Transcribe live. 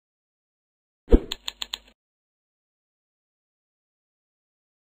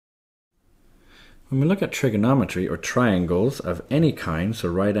When we look at trigonometry or triangles of any kind, so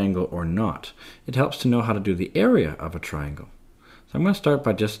right angle or not, it helps to know how to do the area of a triangle. So I'm going to start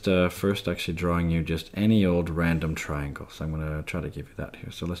by just first actually drawing you just any old random triangle. So I'm going to try to give you that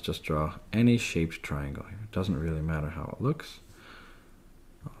here. So let's just draw any shaped triangle here. It doesn't really matter how it looks.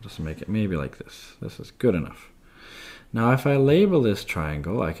 I'll just make it maybe like this. This is good enough. Now if I label this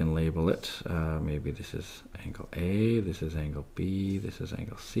triangle, I can label it, maybe this is angle A, this is angle B, this is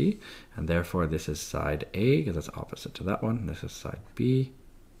angle C, and therefore this is side A, because that's opposite to that one. This is side B,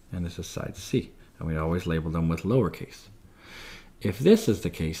 and this is side C. And we always label them with lowercase. If this is the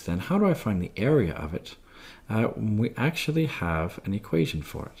case, then how do I find the area of it? We actually have an equation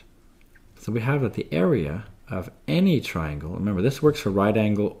for it. So we have that the area of any triangle, remember this works for right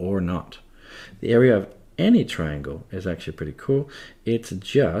angle or not, the area of any triangle is actually pretty cool. It's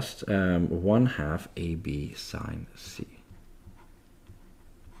just 1/2 AB sine C.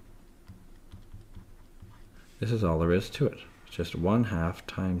 This is all there is to it. It's just 1/2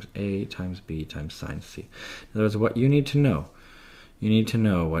 times A times B times sine C. In other words, what you need to know, you need to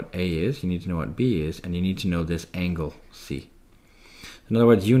know what A is, you need to know what B is, and you need to know this angle C. In other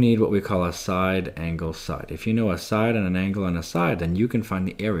words, you need what we call a side, angle, side. If you know a side and an angle and a side, then you can find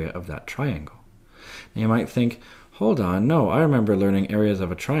the area of that triangle. And you might think, hold on, no, I remember learning areas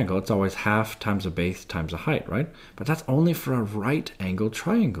of a triangle. It's always 1/2 times a base times a height, right? But that's only for a right angle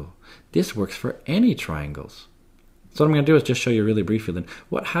triangle. This works for any triangles. So what I'm going to do is just show you really briefly then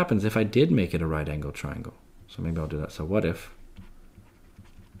what happens if I did make it a right angle triangle. So maybe I'll do that. So what if,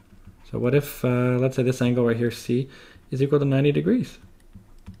 let's say this angle right here, C, is equal to 90 degrees.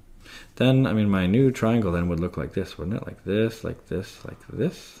 Then, I mean, my new triangle then would look like this, wouldn't it? Like this, like this, like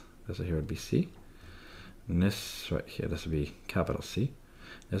this. This here would be C. And this right here, this would be capital C.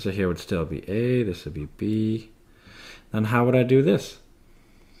 This right here would still be A, this would be B. Then how would I do this?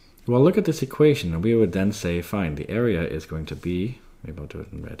 Well, look at this equation, and we would then say, fine, the area is going to be, maybe I'll do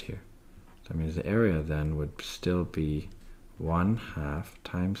it in red here. So that means the area then would still be 1/2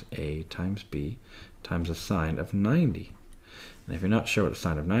 times A times B times the sine of 90. And if you're not sure what the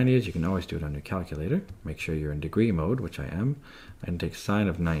sine of 90 is, you can always do it on your calculator. Make sure you're in degree mode, which I am. I can take sine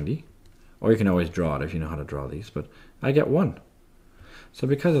of 90. Or you can always draw it if you know how to draw these, but I get 1. So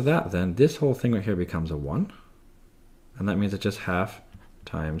because of that then, this whole thing right here becomes a 1. And that means it's just 1/2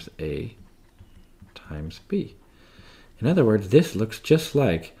 times A times B. In other words, this looks just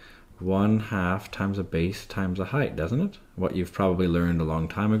like 1/2 times a base times a height, doesn't it? What you've probably learned a long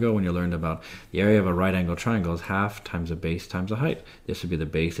time ago when you learned about the area of a right angle triangle is 1/2 times a base times a height. This would be the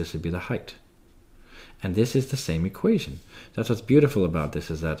base, this would be the height. And this is the same equation. That's what's beautiful about this,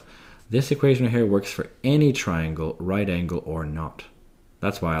 is that this equation right here works for any triangle, right angle or not.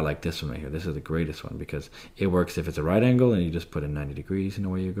 That's why I like this one right here. This is the greatest one because it works if it's a right angle and you just put in 90 degrees and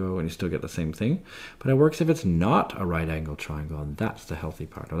away you go and you still get the same thing. But it works if it's not a right angle triangle, and that's the healthy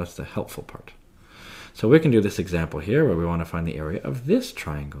part, or that's the helpful part. So we can do this example here where we want to find the area of this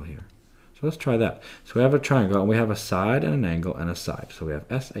triangle here. So let's try that. So we have a triangle and we have a side and an angle and a side. So we have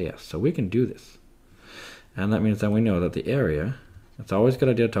SAS. So we can do this. And that means that we know that the area, it's always a good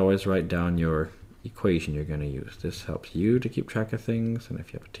idea to always write down your equation you're going to use. This helps you to keep track of things, and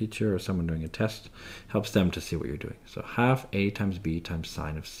if you have a teacher or someone doing a test, helps them to see what you're doing. So 1/2 A times B times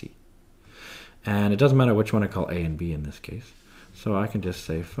sine of C. And it doesn't matter which one I call A and B in this case. So I can just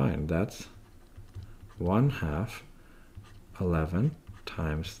say, fine, that's 1/2 11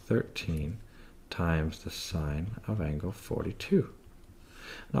 times 13 times the sine of angle 42.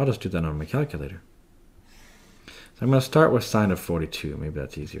 And I'll just do that on my calculator. So I'm going to start with sine of 42. Maybe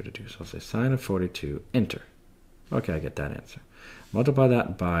that's easier to do. So I'll say sine of 42, enter. Okay, I get that answer. Multiply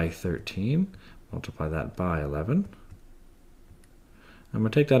that by 13. Multiply that by 11. I'm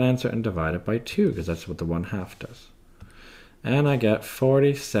going to take that answer and divide it by 2, because that's what the 1/2 does. And I get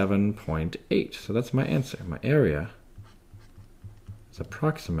 47.8. So that's my answer. My area is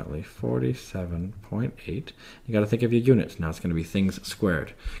approximately 47.8. You got to think of your units. Now it's going to be things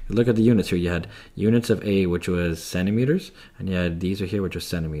squared. Look at the units here. You had units of A, which was centimeters, and you had these are here, which are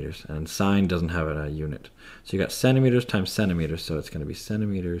centimeters. And sine doesn't have a unit. So you got centimeters times centimeters, so it's going to be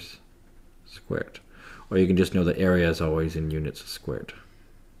centimeters squared. Or you can just know the area is always in units squared.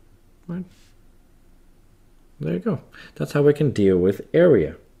 Right? There you go. That's how we can deal with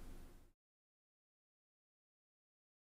area.